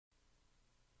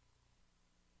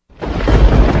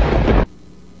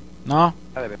No,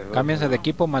 cámbiense de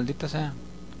equipo, maldita sea.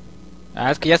 Ah,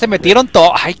 es que ya se metieron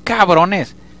todos. ¡Ay,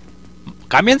 cabrones!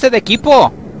 ¡Cámbiense de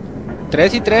equipo!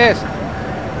 3 y 3.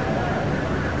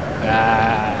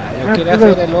 Ah, yo quería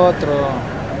hacer el otro.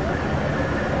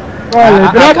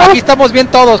 Aquí estamos bien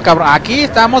todos, cabrón. Aquí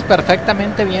estamos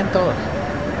perfectamente bien todos.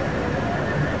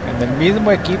 En el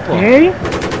mismo equipo. ¿Qué?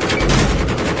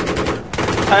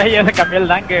 Ay, ya se cambió el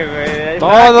dangue, güey.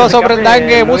 Todo sobre el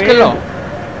dangue, búsquelo.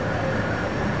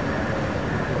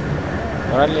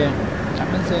 Órale,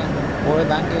 cámbiense. Pobre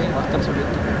dangue, va a estar solito.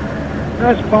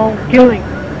 No, spawn killing.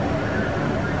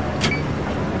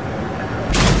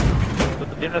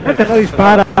 Este no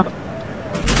dispara.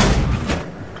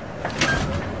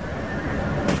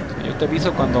 Yo te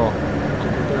aviso cuando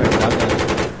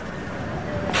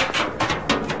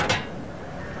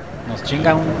nos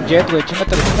chingan un jet, güey.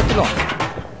 Chingatelo, chingatelo.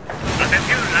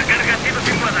 Atención, la carga ha sido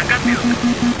situada, cambio.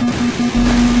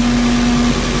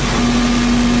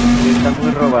 Está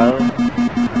muy robado.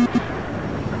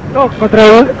 No, contra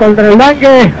el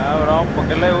dangue. Cabrón, ¿por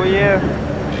qué le huyes?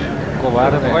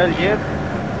 Cobarde. ¿Se fue el jet?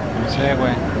 No sé,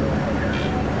 güey.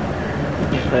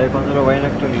 ¿Quién sabe cuándo lo vayan a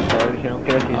actualizar? Dijeron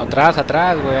que era así. Atrás,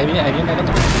 atrás, güey. Ahí viene el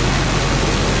otro.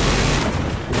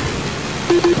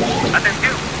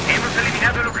 Atención, hemos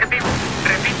eliminado el objetivo.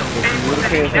 Repito, hemos Seguro que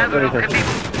es eliminado el actualización. objetivo.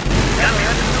 Cambio.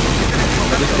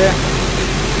 ¿Viste?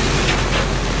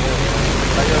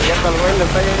 Está lloviendo el güey, le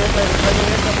está lloviendo, le está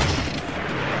lloviendo.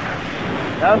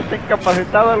 Ya está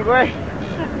incapacitado el güey.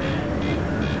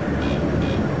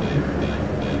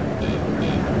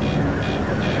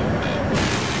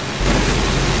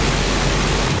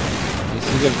 Y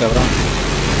sigue el cabrón.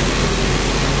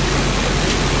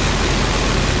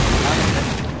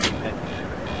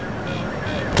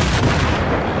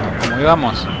 ¿Cómo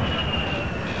íbamos?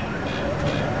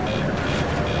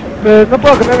 Pues no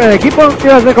puedo cambiarme de equipo,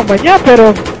 quiero hacer compañía,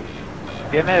 pero...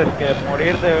 Tienes que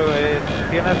morirte, güey.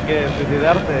 Tienes que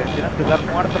suicidarte. Tienes que estar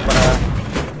muerto para...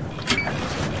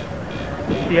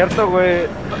 Es cierto, güey.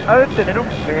 Ha de tener un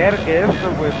poder que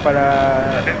esto, güey,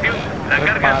 para... Atención, la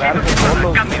carga ha repararse sido situada,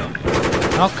 solo. cambio.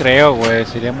 No creo, güey.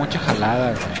 Sería mucha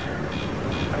jalada, güey.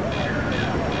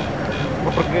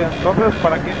 Porque entonces,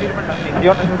 ¿para qué sirven las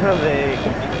misiones esas de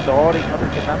conquistador y no sé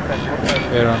qué tantas cosas?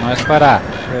 Pero no es para...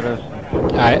 Pero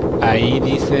Ahí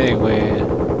dice, güey.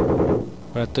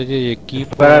 Para tuyo y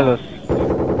equipo. es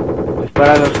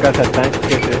para los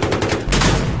cazatanques.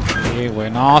 Sí,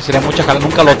 güey. No, sería mucha jalada.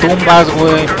 Nunca lo tumbas,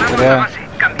 güey. Controlamos la Sería... base,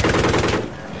 cambio.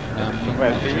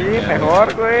 Pues sí,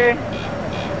 mejor, güey.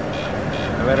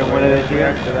 A ver, ¿Cómo güey, le le decía?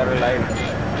 decía que dar el aire.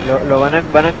 Lo van a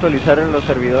actualizar en los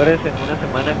servidores en una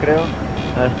semana, creo,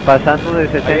 pasando de Ahí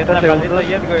está 60 el maldito segundos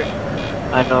jet, güey.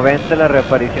 a 90 la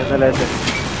reaparición de la S.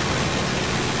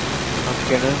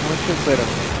 Aunque no es mucho, pero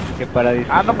que para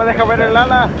Ah, no me deja ver el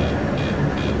ala.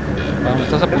 ¿Para dónde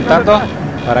estás apuntando?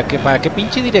 ¿Para qué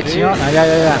pinche dirección? Sí. Ah, ya.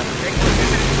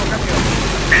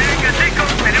 Venga, chicos,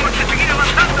 tenemos que seguir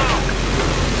avanzando.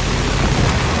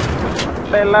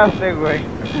 Pelaste, güey.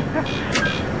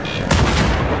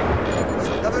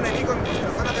 Soldado enemigo en nuestra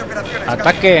zona de operaciones.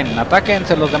 Ataquen,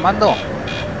 se los demando.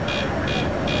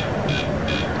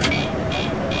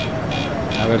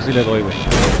 A ver si le doy, güey.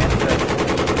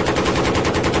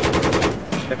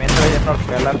 Te mientras ya nos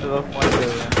regalaste 2 muertes,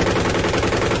 güey.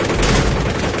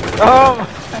 ¡Oh!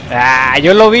 Ah,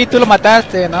 yo lo vi, tú lo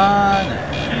mataste, no.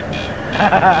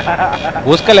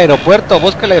 Busca el aeropuerto,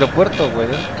 güey.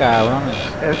 Esos cabrones.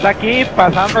 Está aquí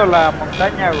pasando la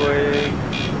montaña, güey.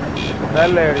 Está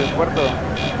el aeropuerto.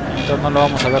 Entonces no lo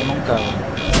vamos a ver nunca, güey.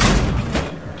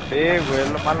 Sí, güey, es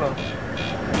lo malo.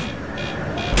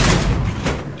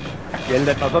 Y el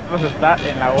de nosotros está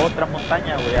en la otra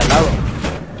montaña, güey, al lado.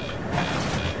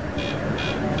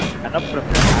 Ah, no, pero no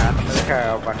me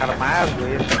deja bajar más,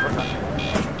 güey, esta cosa.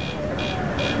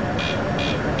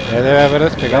 Ya debe haber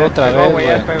despegado otra despegó,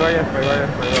 vez, güey. güey. Ya despegó.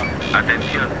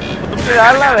 Atención.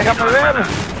 Ala, déjame ver.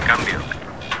 Cambio.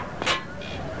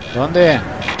 ¿Dónde?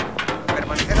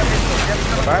 Permanecer atentos, ya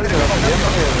estamos Vale, en lo el que contacto.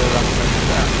 viene de la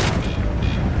montaña.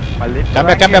 Maldito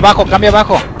Cambia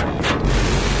abajo.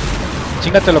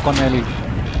 Chingatelo con el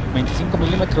 25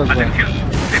 milímetros, güey. Atención,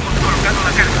 hemos colocado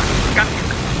la carga. Cambio.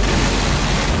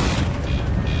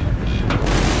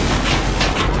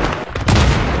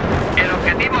 El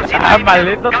objetivo ha sido Ah, eliminado.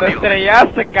 maldito, te Cambio.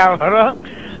 estrellaste, cabrón.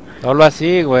 Solo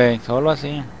así, güey. Solo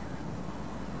así.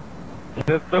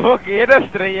 Se tuvo que ir a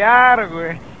estrellar,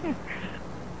 güey.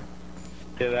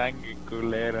 Qué dangue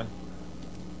culero.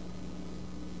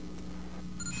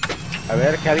 A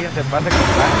ver, que alguien se pase con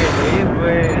dangue, Luis,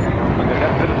 güey. Para que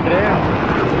gante el tren.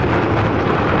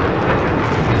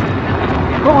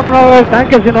 ¿Cómo no va a haber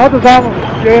tanques? Si nosotros estábamos,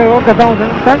 yo y Boca estábamos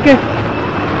en un tanque.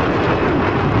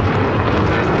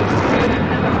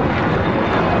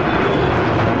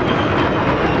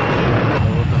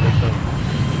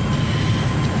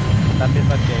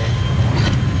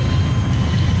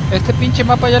 Este pinche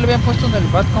mapa ya lo habían puesto en el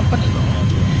Bad Company.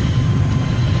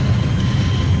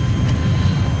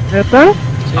 ¿Neta?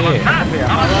 Sí.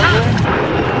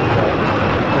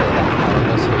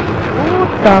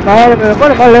 Puta madre, me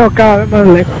pone más lejos, cada vez más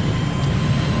lejos.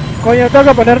 Coño, tengo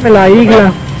que ponerme la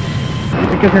isla.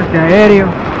 Hay que hacerse aéreo.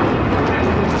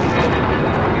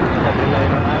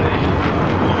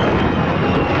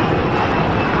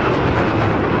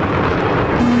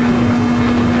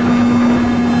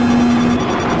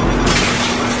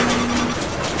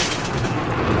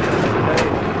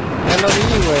 Ya lo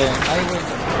vi, güey. Ay, güey.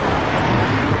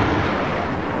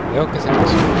 Veo que se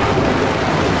puso.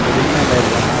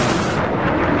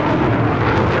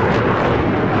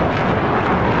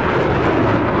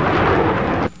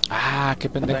 Ah, qué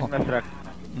pendejo.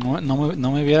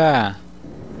 No me hubiera...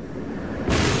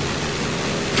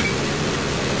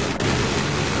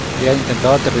 Hubiera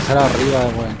intentado aterrizar arriba,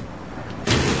 güey.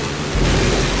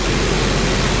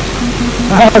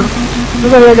 No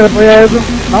sabía que le podía eso.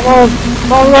 Vamos,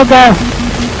 vamos Boca.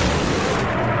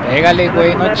 Pégale,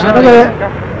 güey, no No chingues. sabía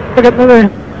que se podía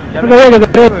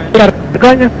pegar,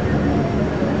 coño.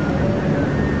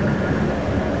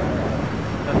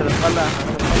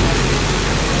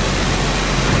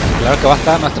 Claro que va a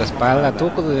estar a nuestra espalda.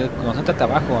 Tú concéntrate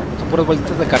abajo. Son puros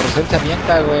vueltitos de carrusel, se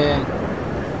avienta, güey.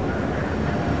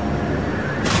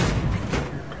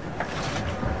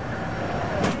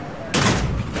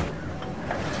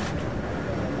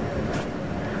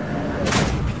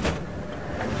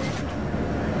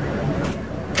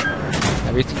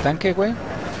 ¿Ya viste el tanque, güey?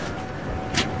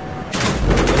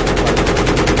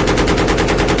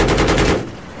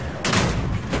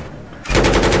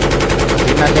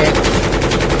 Atínale.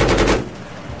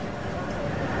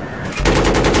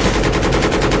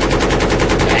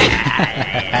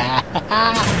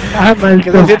 Ah, Que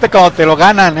maldito. se siente como te lo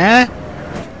ganan, ¿eh?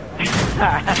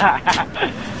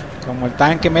 Como el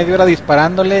tanque, media hora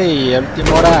disparándole y a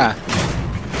última hora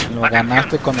lo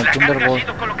ganaste con el La carga ha Thunderbolt.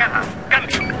 sido colocada.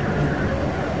 Cambio.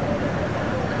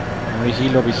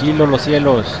 Vigilo los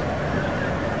cielos.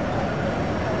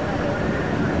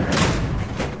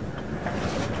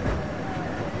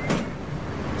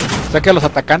 O sea que los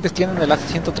atacantes tienen el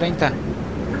AC-130.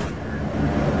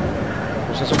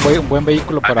 Pues es un buen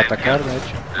vehículo para atacar, de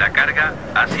hecho. La carga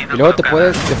ha sido Y luego te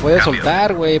colocada. puedes Cambio.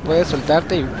 soltar, güey. Puedes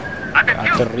soltarte y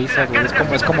Atención, aterrizas, güey. la Es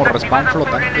carga como ha sido respawn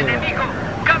desactivada por el flotante, güey. enemigo.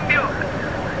 Cambio.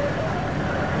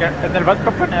 En el Bad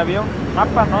Company había un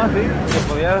mapa, ¿no? Así, que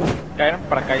podías caer en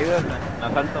paracaídas en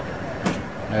asalto.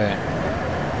 De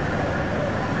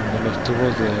los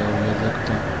tubos de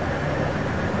oleoducto.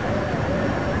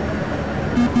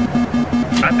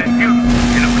 Atención,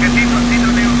 el objetivo ha sido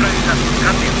neutralizado.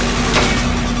 Cambio.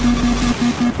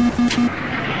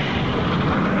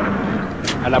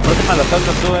 A la próxima la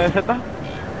saltas tú, Z.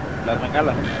 Las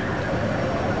bengalas.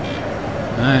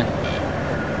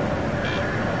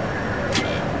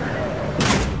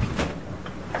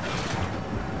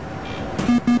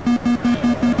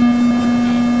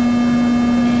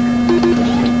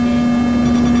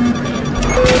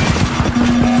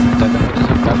 Tarda mucho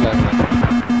soltarla,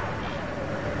 güey.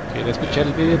 Quería escuchar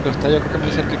el vídeo, pero está yo creo que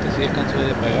muy cerquita, sí alcanzo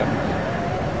de pegar.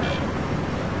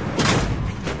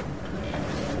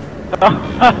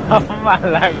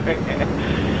 Mala, güey.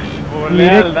 Volé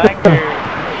al tanque.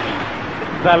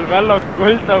 Salvé al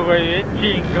oculto, güey. Bien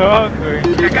chingón,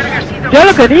 güey. La carga ha sido Ya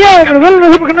lo tenía, pero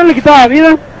no sé por qué no le quitaba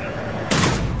vida.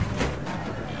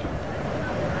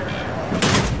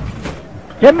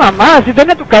 ¡Qué mamá! Si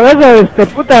tiene tu cabeza,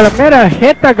 puta, la mera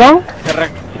jeta, ¿no?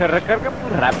 Se recarga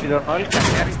muy rápido, ¿no? El Se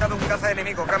ha avistado un caza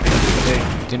enemigo, cambio.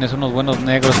 Tienes unos buenos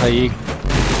negros ahí.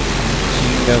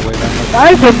 Chinga, güey.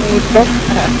 ¡Ay, se mutó!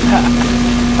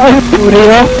 ¡Ay,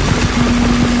 murió!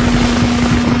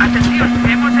 Atención,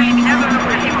 hemos eliminado el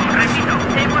objetivo. Repito,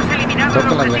 hemos eliminado el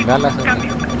Toca las objetivo. bengalas, güey.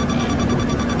 Cambio.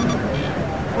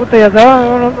 Puta, ya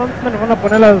sabes, ¿dónde van a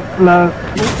poner las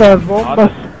putas bombas?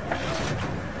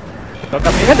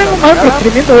 Ya tengo más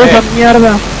conocimiento de esa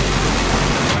mierda.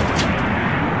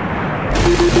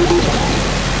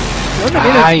 ¿Dónde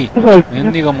viene Ay, eso del-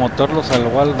 mendigo motor lo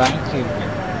salvó al ángel,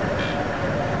 güey.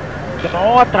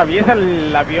 No, atraviesa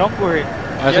el avión, güey.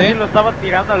 ¿Ah, Yo sí? sí lo estaba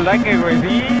tirando al tanque, güey,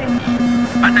 sí.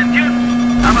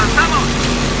 Atención, avanzamos.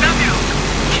 Cambio.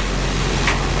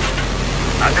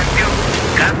 Atención,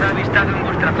 caza avistado en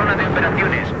vuestra zona de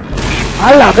operaciones.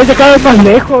 ¡A la vez cada vez más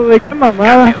lejos, güey! ¡Qué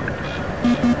mamada!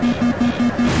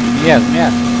 Mías,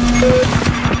 mías.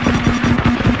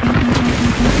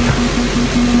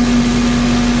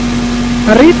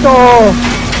 ¡Carrito!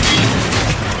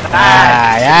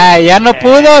 Ya no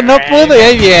pudo, y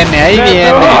ahí viene, ahí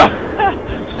viene.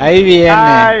 Ay,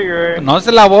 güey. No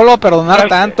se la vuelvo a perdonar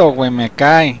tanto, güey, me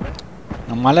cae.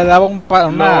 Nomás le daba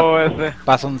No, ese.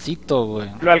 pasoncito, güey.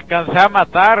 Lo alcancé a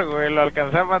matar, güey. Lo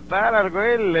alcancé a matar al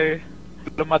güey.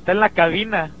 Lo maté en la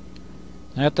cabina.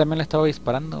 Yo también le estaba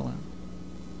disparando, güey.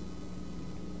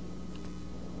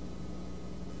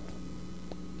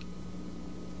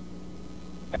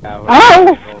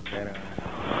 ¡Au!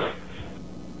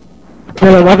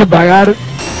 Me lo vas a pagar.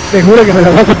 Te juro que me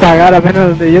lo vas a pagar a menos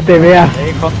donde yo te vea.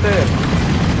 Hey, Hunter.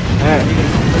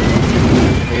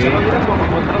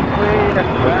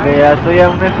 Ya estoy a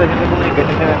una estación de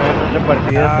comunicación de ganar otra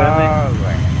partida, espérame.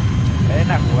 Güey.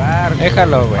 Ven a jugar.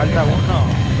 Déjalo, güey. Falta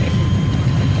uno.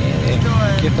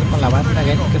 Quiero estar con la banda,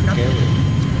 que se quede,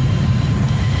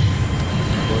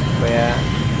 güey.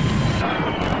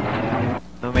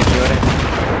 No me llores.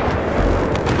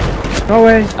 No,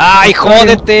 güey. ¡Ay,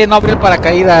 jódete! No abrí el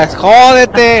paracaídas.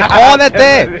 ¡Jódete!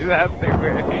 ¡Jódete!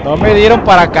 No me dieron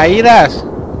paracaídas.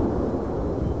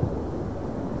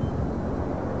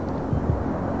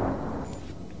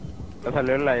 Ya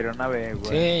salió la aeronave, güey.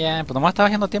 Sí, ya, pues nomás estaba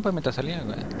haciendo tiempo mientras salía,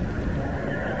 güey.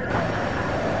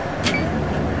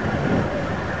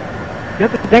 Yo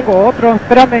te tengo otro,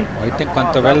 espérame. Ahorita en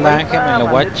cuanto vea el ángel me lo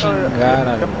voy a chingar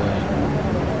al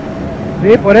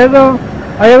güey. Sí, por eso.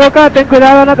 Oye, Boca, ten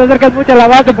cuidado, no te acerques mucho a la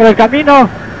base por el camino.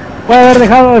 Puede haber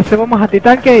dejado bombas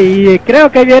antitanque y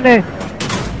creo que ahí viene.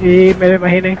 Y me lo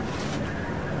imaginé.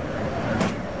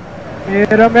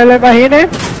 Pero me lo imaginé.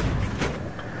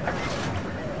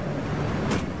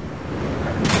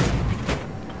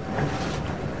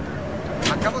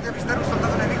 Acabo de avistar un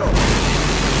soldado enemigo.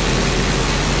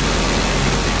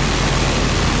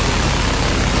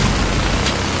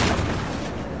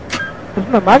 Es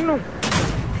una Magnum.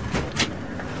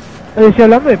 Estoy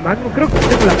hablando de Magnum, creo que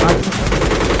tengo la Magnum.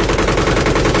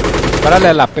 Párale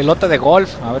a la pelota de golf,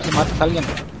 a ver si matas a alguien.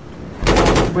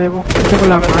 Huevo, tengo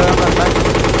la Magnum.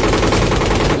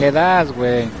 Si le das,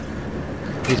 güey.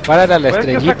 Dispárale a la Pues es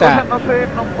que esa estrellita. cosa no sé,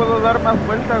 no puedo dar más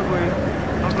vueltas, güey.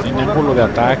 No le Sin puedo dar ángulo de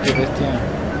más vueltas. ataque, bestia.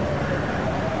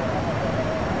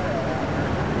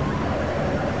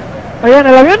 Oigan,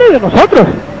 el avión es de nosotros.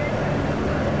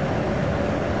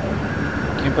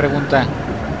 ¿Quién pregunta?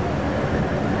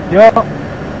 Yo,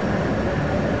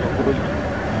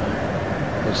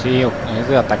 Pues sí, es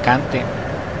de atacante.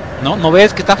 ¿No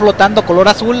ves que está flotando color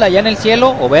azul allá en el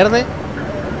cielo o verde?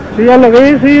 sí, ya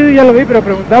lo vi, pero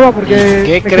preguntaba porque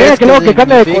 ¿Qué me crees creía que luego que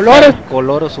cambia de significa colores.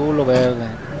 color azul o verde?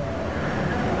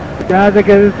 Ya sé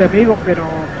que es este amigo, pero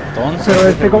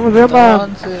Entonces, Pero ¿cómo se llama?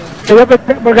 Entonces,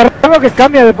 porque algo que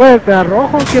cambia después de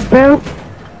rojo, qué pedo.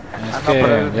 es no, que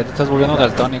pero- ya te estás volviendo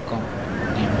daltónico.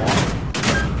 Ni modo.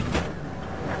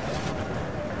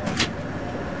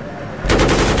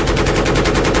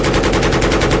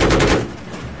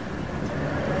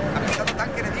 Avistado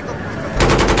tanque enemigo.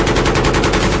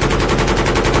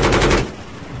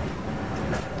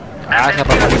 Se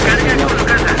apagó el Carga incendio.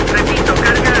 colocada. Repito,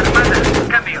 carga armada.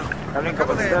 Cambio. Hablen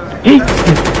Acabo de... capacitar. ¡Sí!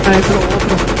 Adentro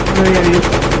otro, no había visto.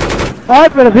 Ay,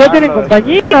 pero si ya tienen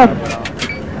compañías.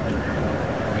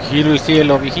 Vigilo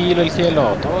el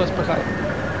cielo, todo despejado.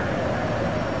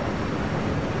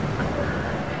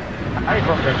 Ay,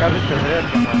 con que casi se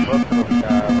acerca nosotros,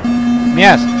 cabrón.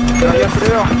 Mías, Pero ya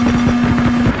frío.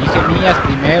 dije mías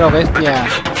primero, bestia.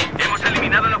 Hemos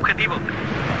eliminado el objetivo.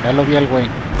 Ya lo vi al güey.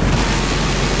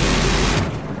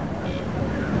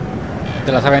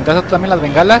 ¿Te las aventaste tú también las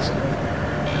bengalas?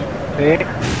 Sí.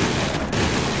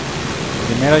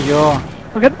 Primero yo.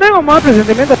 Porque tengo más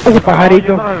presentimiento a ese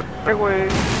pajarito. No, yo no le pegué, güey.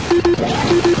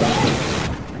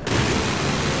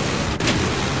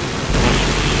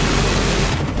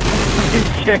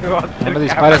 Llegó. No me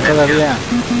dispares todavía.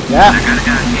 Ya.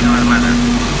 Carga ha sido armada.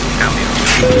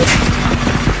 Cambio.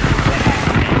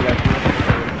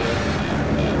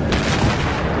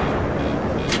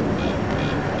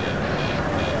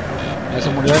 ¿Ya se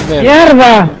murió el del,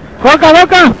 ¡Mierda! ¡Boca! se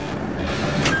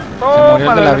murió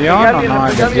el del avión o no?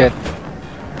 El del jet.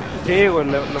 Sí, güey,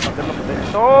 lo maté.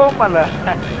 Tómala.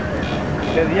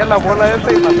 Le di a la bola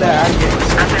esa y maté a alguien.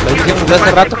 Te dije desde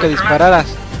hace rato que dispararas.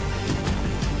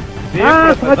 Sí,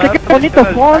 ¡Ah, pero qué trataste bonito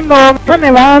de- fondo! ¡Me está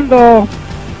nevando!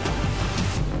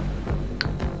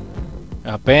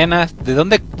 Apenas. ¿De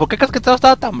dónde? ¿Por qué crees que todo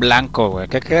estaba tan blanco, güey?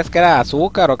 ¿Qué crees que era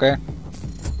azúcar o qué?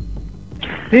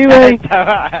 Sí, güey.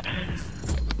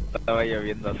 Estaba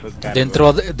lloviendo azúcar.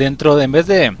 Dentro de, en vez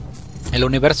de el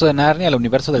universo de Narnia, el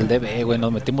universo del DB, güey.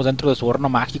 Nos metimos dentro de su horno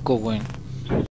mágico, güey.